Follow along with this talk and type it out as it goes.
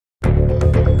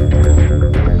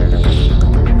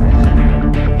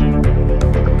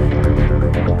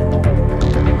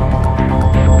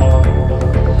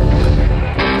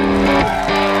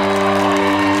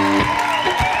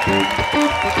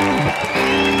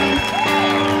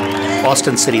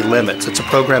Austin City Limits. It's a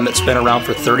program that's been around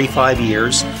for 35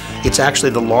 years. It's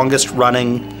actually the longest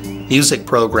running music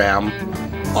program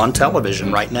on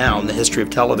television right now in the history of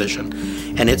television.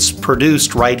 And it's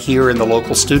produced right here in the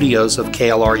local studios of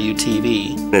KLRU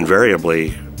TV.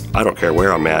 Invariably, I don't care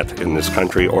where I'm at in this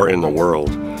country or in the world,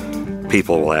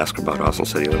 people will ask about Austin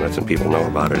City Limits and people know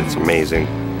about it. It's amazing.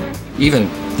 Even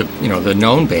the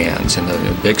known bands and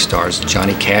the big stars,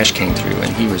 Johnny Cash came through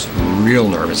and he was real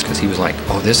nervous because he was like,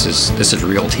 oh, this is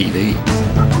real TV.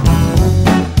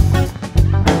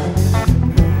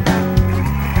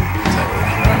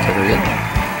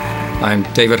 I'm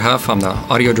David Huff. I'm the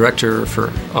audio director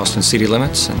for Austin City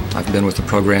Limits, and I've been with the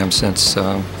program since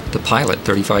the pilot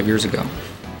 35 years ago.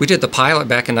 We did the pilot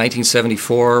back in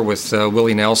 1974 with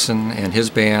Willie Nelson and his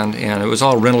band, and it was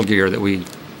all rental gear that we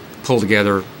pulled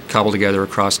together, cobbled together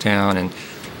across town, and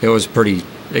it was pretty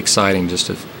exciting just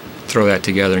to throw that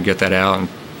together and get that out, and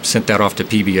sent that off to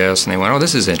PBS, and they went, oh,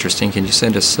 this is interesting, can you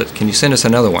send us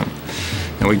another one?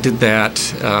 And we did that.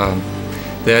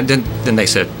 Then they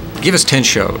said, give us 10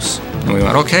 shows. And we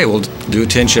went, okay, we'll do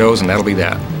 10 shows and that'll be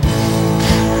that.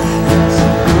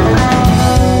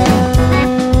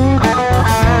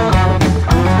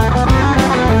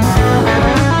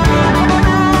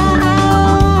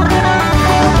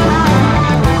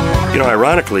 You know,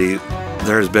 ironically,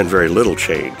 there has been very little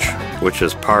change, which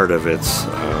is part of its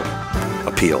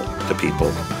appeal to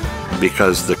people,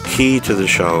 because the key to the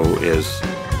show is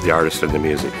the artist and the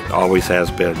music. It always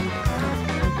has been.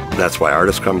 That's why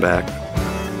artists come back.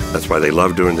 That's why they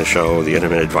love doing the show, the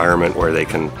intimate environment where they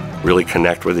can really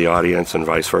connect with the audience and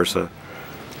vice versa.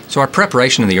 So our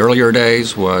preparation in the earlier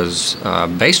days was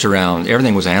based around,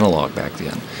 everything was analog back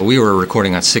then. We were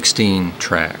recording on 16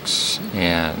 tracks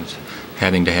and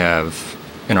having to have,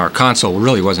 and our console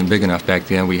really wasn't big enough back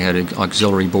then. We had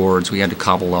auxiliary boards. We had to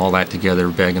cobble all that together,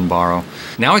 beg and borrow.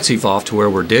 Now it's evolved to where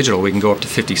we're digital. We can go up to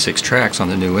 56 tracks on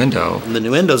the Nuendo. The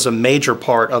Nuendo is a major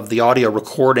part of the audio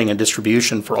recording and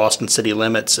distribution for Austin City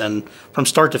Limits, and from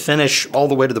start to finish, all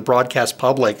the way to the broadcast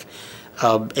public,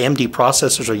 AMD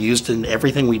processors are used in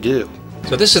everything we do.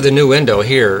 So this is the Nuendo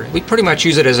here. We pretty much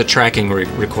use it as a tracking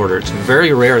recorder. It's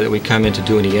very rare that we come in to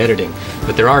do any editing,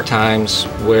 but there are times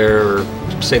where,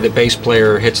 say, the bass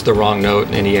player hits the wrong note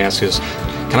and he asks us,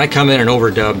 can I come in and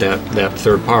overdub that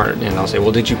third part? And I'll say,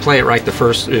 well, did you play it right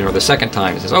the second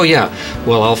time? He says, oh yeah,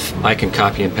 well, I can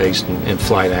copy and paste and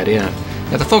fly that in.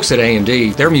 Now the folks at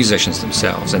AMD, they're musicians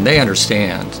themselves, and they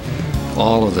understand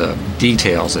all of the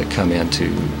details that come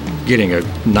into getting a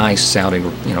nice sounding,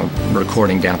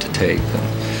 recording down to tape.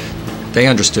 And they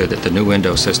understood that the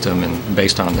Nuendo system, and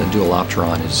based on the dual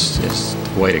Opteron, is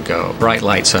the way to go. Bright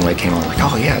light suddenly came on, like,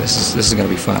 oh yeah, this is going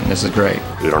to be fun. This is great.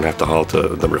 We don't have to halt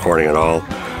the recording at all.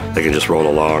 They can just roll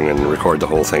along and record the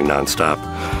whole thing nonstop.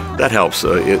 That helps.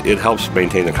 It helps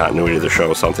maintain the continuity of the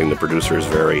show, something the producer is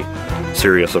very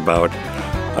serious about.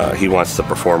 He wants the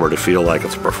performer to feel like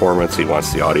it's a performance. He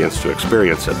wants the audience to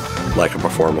experience it like a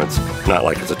performance, not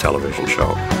like it's a television show.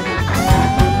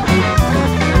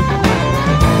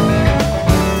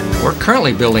 We're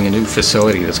currently building a new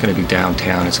facility that's going to be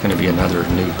downtown. It's going to be another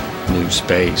new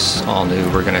space, all new.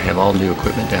 We're going to have all new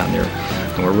equipment down there,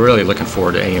 and we're really looking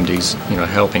forward to AMD's,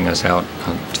 helping us out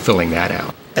on filling that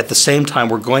out. At the same time,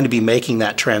 we're going to be making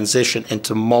that transition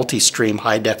into multi-stream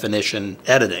high-definition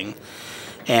editing.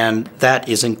 And that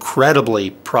is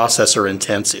incredibly processor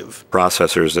intensive.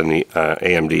 Processors and the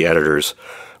AMD editors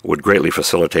would greatly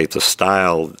facilitate the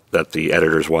style that the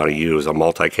editors want to use, a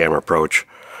multi-camera approach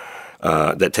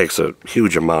that takes a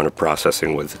huge amount of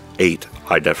processing with 8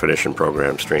 high-definition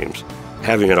program streams.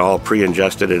 Having it all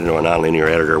pre-ingested into a nonlinear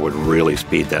editor would really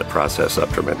speed that process up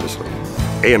tremendously.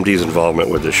 AMD's involvement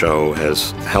with the show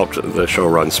has helped the show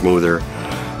run smoother.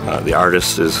 The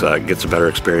artist gets a better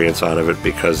experience out of it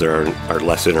because there are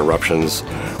less interruptions.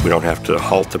 We don't have to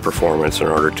halt the performance in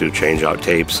order to change out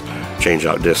tapes, change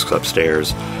out discs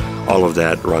upstairs. All of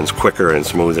that runs quicker and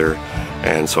smoother,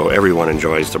 and so everyone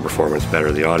enjoys the performance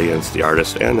better, the audience, the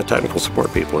artist, and the technical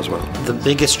support people as well. The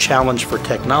biggest challenge for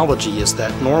technology is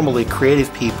that normally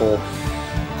creative people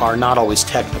are not always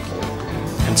technical.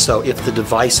 And so if the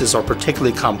devices are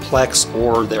particularly complex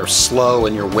or they're slow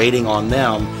and you're waiting on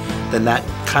them, then that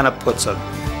kind of puts a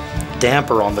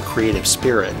damper on the creative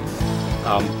spirit.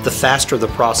 The faster the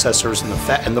processors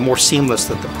and the more seamless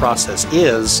that the process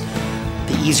is,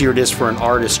 the easier it is for an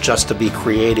artist just to be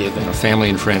creative. And family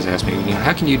and friends ask me,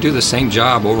 how can you do the same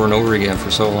job over and over again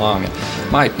for so long?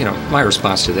 And my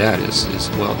response to that is,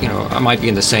 well, I might be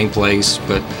in the same place,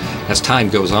 but as time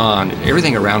goes on,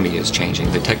 everything around me is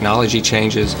changing. The technology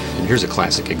changes, and here's a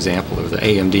classic example of the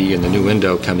AMD and the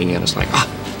Nuendo coming in. It's like,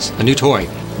 it's a new toy.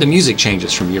 The music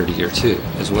changes from year to year too,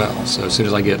 as well. So as soon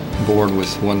as I get bored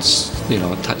with one,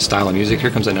 style of music, here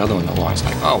comes another one along. It's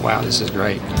like, oh wow, this is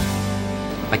great.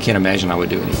 I can't imagine I would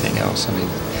do anything else. I mean,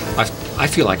 I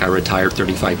feel like I retired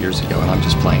 35 years ago and I'm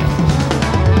just playing.